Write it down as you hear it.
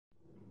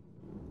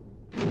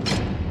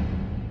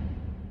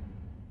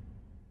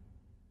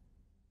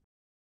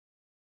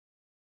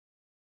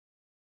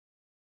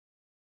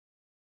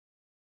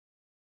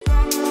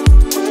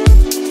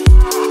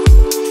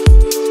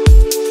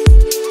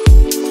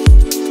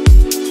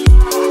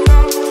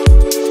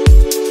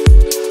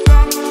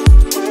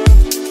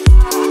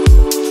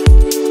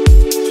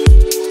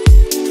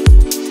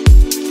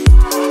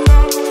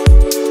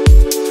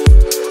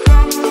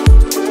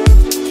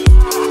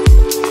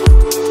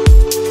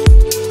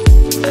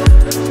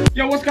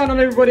Yo, what's going on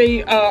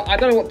everybody? I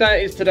don't know what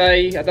day it is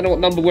today, I don't know what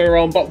number we're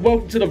on, but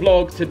welcome to the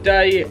vlog.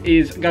 Today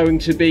is going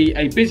to be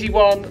a busy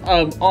one.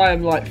 I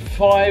am like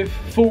 4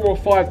 or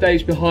 5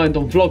 days behind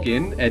on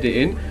vlogging,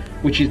 editing,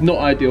 which is not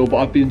ideal, but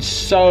I've been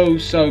so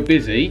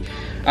busy.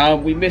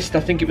 We missed, I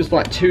think it was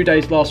like 2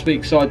 days last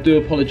week, so I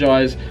do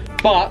apologise,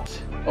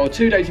 but, or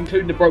 2 days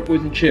including the Broke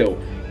Boys and Chill,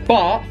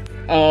 but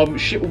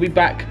shit will be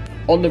back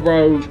on the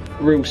road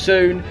real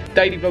soon.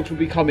 Daily vlogs will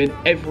be coming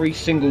every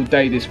single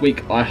day this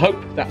week. I hope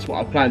that's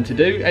what I plan to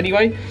do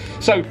anyway.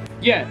 So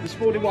yeah, this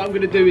morning what I'm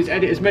going to do is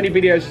edit as many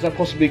videos as I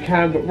possibly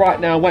can, but right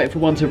now I'm waiting for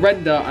one to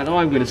render and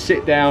I'm going to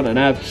sit down and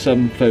have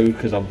some food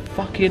because I'm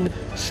fucking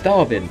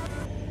starving.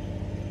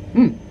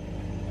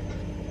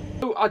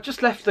 So I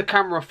just left the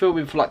camera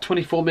filming for like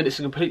 24 minutes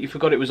and completely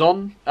forgot it was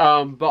on,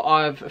 but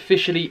I've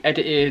officially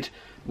edited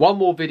one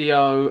more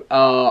video.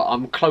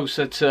 I'm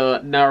closer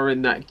to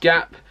narrowing that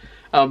gap.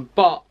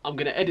 But I'm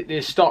going to edit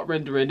this, start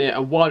rendering it,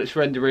 and while it's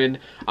rendering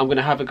I'm going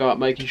to have a go at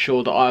making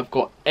sure that I've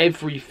got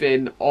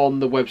everything on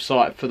the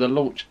website for the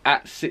launch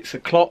at 6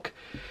 o'clock.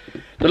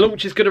 The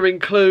launch is going to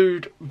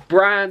include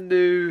brand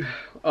new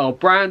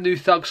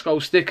Thug Skull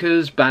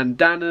stickers,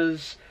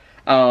 bandanas,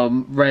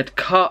 red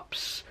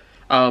cups,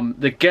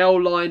 the girl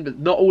line, but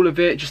not all of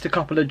it, just a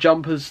couple of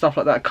jumpers, stuff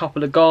like that, a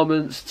couple of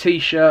garments,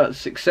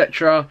 t-shirts,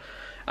 etc.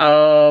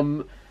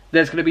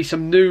 There's going to be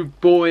some new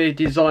boy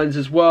designs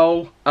as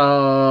well.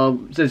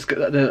 There's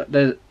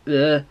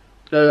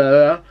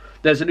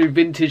a new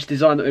vintage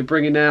design that we're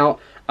bringing out.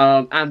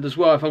 And as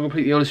well, if I'm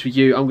completely honest with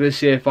you, I'm going to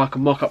see if I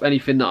can mock up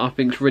anything that I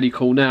think's really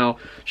cool now,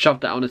 shove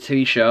that on a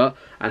t-shirt,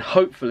 and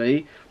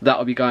hopefully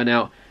that'll be going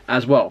out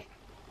as well.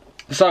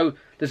 So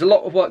there's a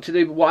lot of work to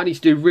do, but what I need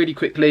to do really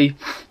quickly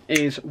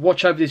is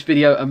watch over this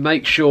video and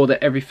make sure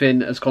that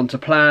everything has gone to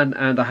plan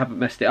and I haven't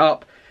messed it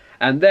up.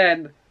 And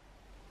then,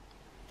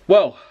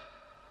 well,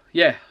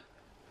 yeah,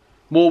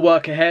 more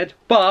work ahead,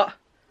 but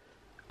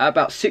at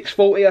about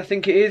 6:40 I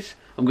think it is,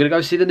 I'm going to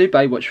go see the new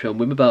Baywatch film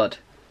with my bud.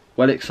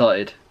 Well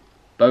excited.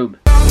 Boom.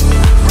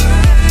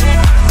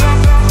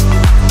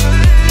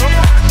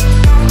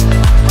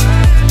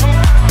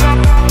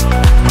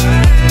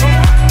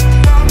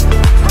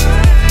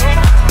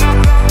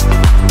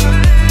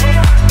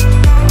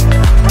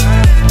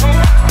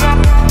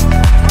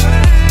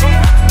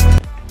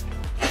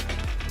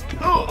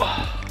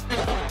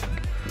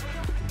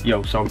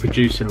 Yo, so I'm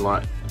producing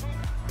like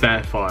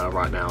bare fire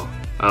right now.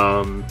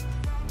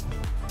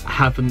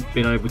 Haven't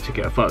been able to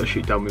get a photo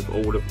shoot done with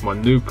all of my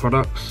new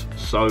products,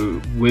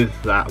 so with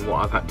that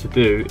what I've had to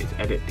do is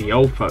edit the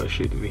old photo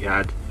shoot that we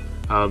had,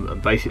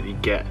 and basically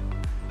get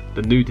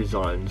the new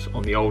designs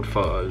on the old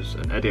photos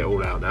and edit it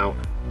all out now.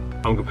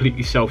 I'm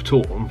completely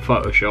self-taught on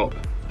Photoshop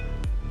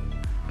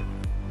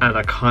and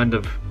I kind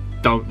of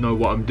don't know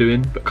what I'm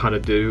doing but kind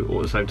of do all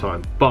at the same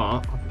time,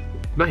 but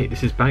mate,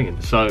 this is banging.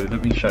 So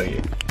let me show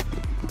you.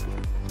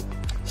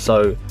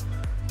 So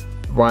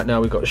right now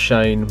we've got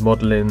Shane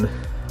modelling,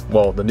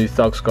 well, the new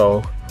Thug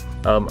Skull.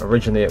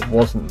 Originally it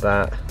wasn't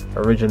that.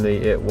 Originally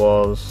it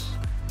was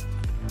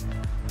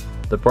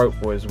the Broke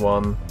Boys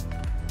one,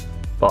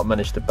 but I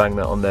managed to bang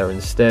that on there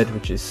instead,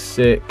 which is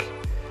sick.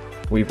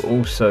 We've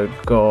also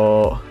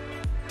got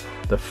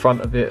the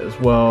front of it as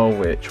well,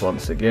 which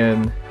once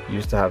again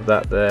used to have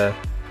that there,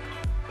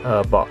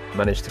 but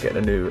managed to get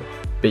a new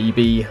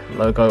BB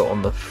logo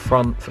on the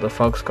front for the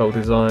Thug Skull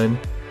design,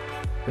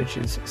 which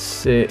is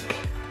sick.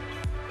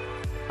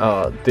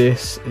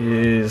 This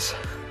is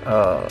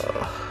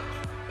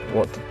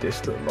what did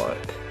this look like?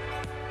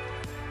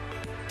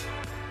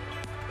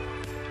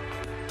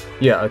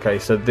 Yeah, okay,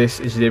 so this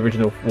is the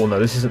original, well no,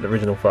 this isn't the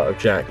original photo of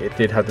Jack. It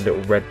did have the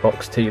little red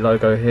box T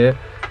logo here,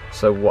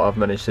 so what I've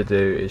managed to do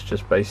is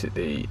just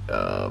basically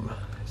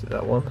is it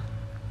that one?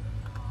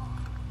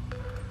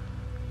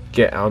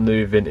 Get our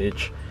new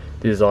vintage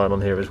design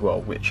on here as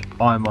well, which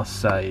I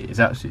must say is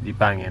absolutely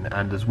banging,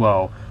 and as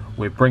well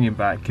we're bringing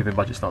back Giving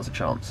Budget Stars a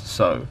Chance,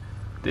 so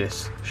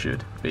this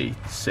should be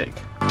sick.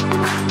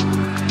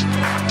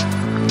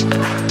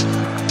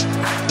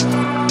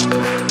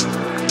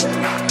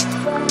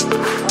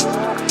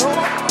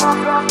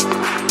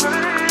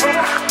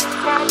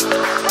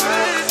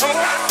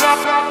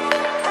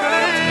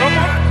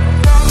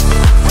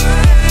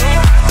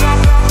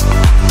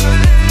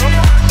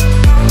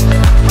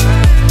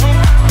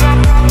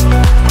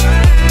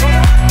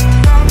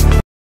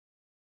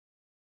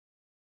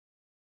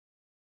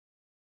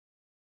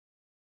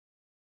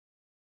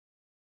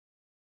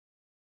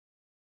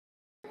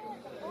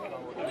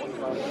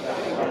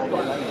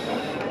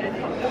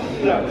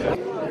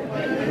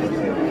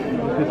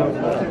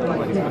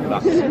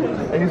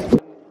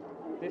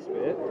 This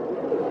bit.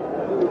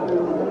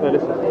 No,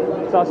 listen.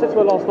 So I said to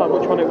her last night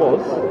which one it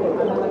was.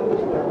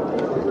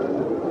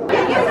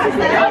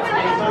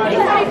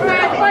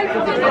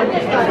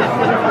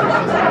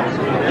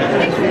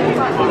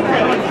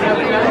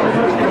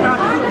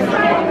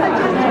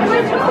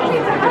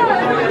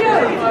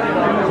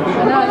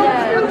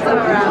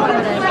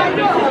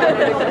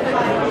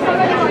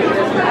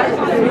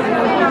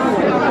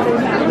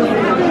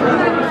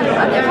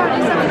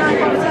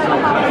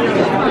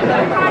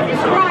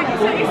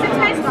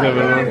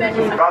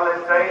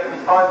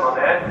 time on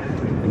it,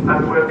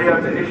 and we'll be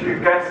able to issue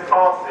guest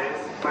passes,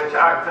 which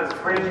act as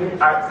free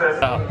access.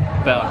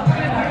 Better.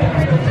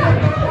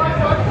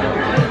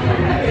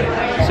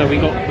 So we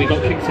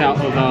got kicked out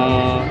of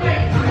our.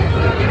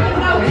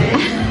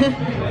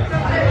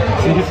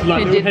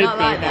 We did not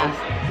like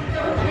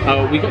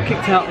that. We got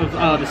kicked out of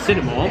the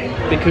cinema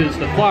because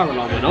the fire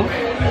alarm went off,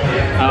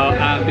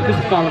 and because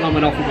the fire alarm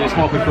went off and we was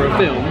halfway through a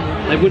film,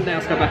 they wouldn't let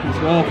us go back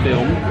into our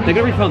film. They're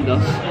going to refund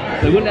us.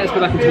 They wouldn't let us go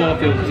back into our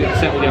film because it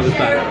set all the others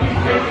back.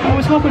 I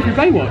was halfway through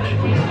Baywatch,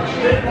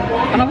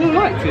 and I really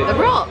liked it. The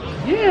Rock?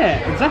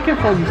 Yeah, and Zac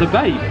Efron's a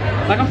babe.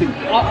 Like I think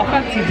I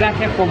fancy Zac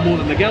Efron more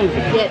than the girls in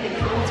it. Yeah,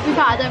 to be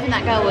fair, I don't think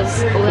that girl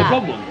was all that. The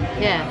blonde one?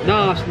 Yeah.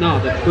 No,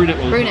 the brunette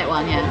one. Brunette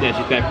one, yeah. Yeah,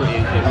 she's very pretty,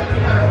 isn't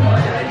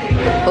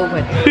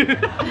Awkward.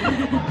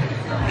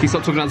 Can you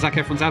stop talking about Zac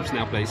Efron's abs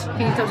now, please?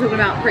 Can you stop talking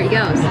about pretty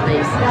girls,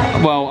 please?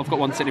 Well, I've got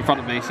one sitting in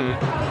front of me, so...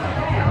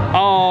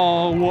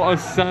 Oh, what a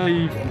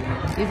save!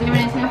 You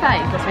zooming into my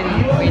face? That's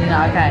really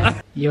not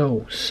okay.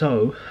 Yo,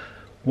 so,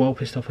 well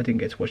pissed off I didn't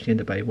get to watch the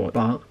end of Baywatch,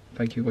 but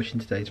thank you for watching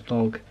today's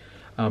vlog.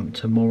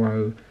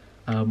 Tomorrow,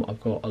 I've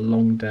got a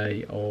long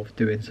day of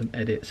doing some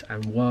edits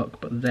and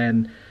work, but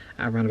then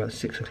at around about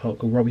 6 o'clock,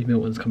 Robbie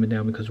Milton's coming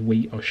down because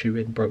we are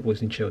shooting Broke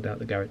Boys and Chilled out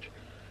the garage.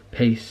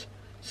 Peace,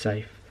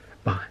 safe,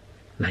 bye,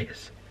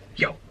 laters.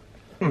 Yo.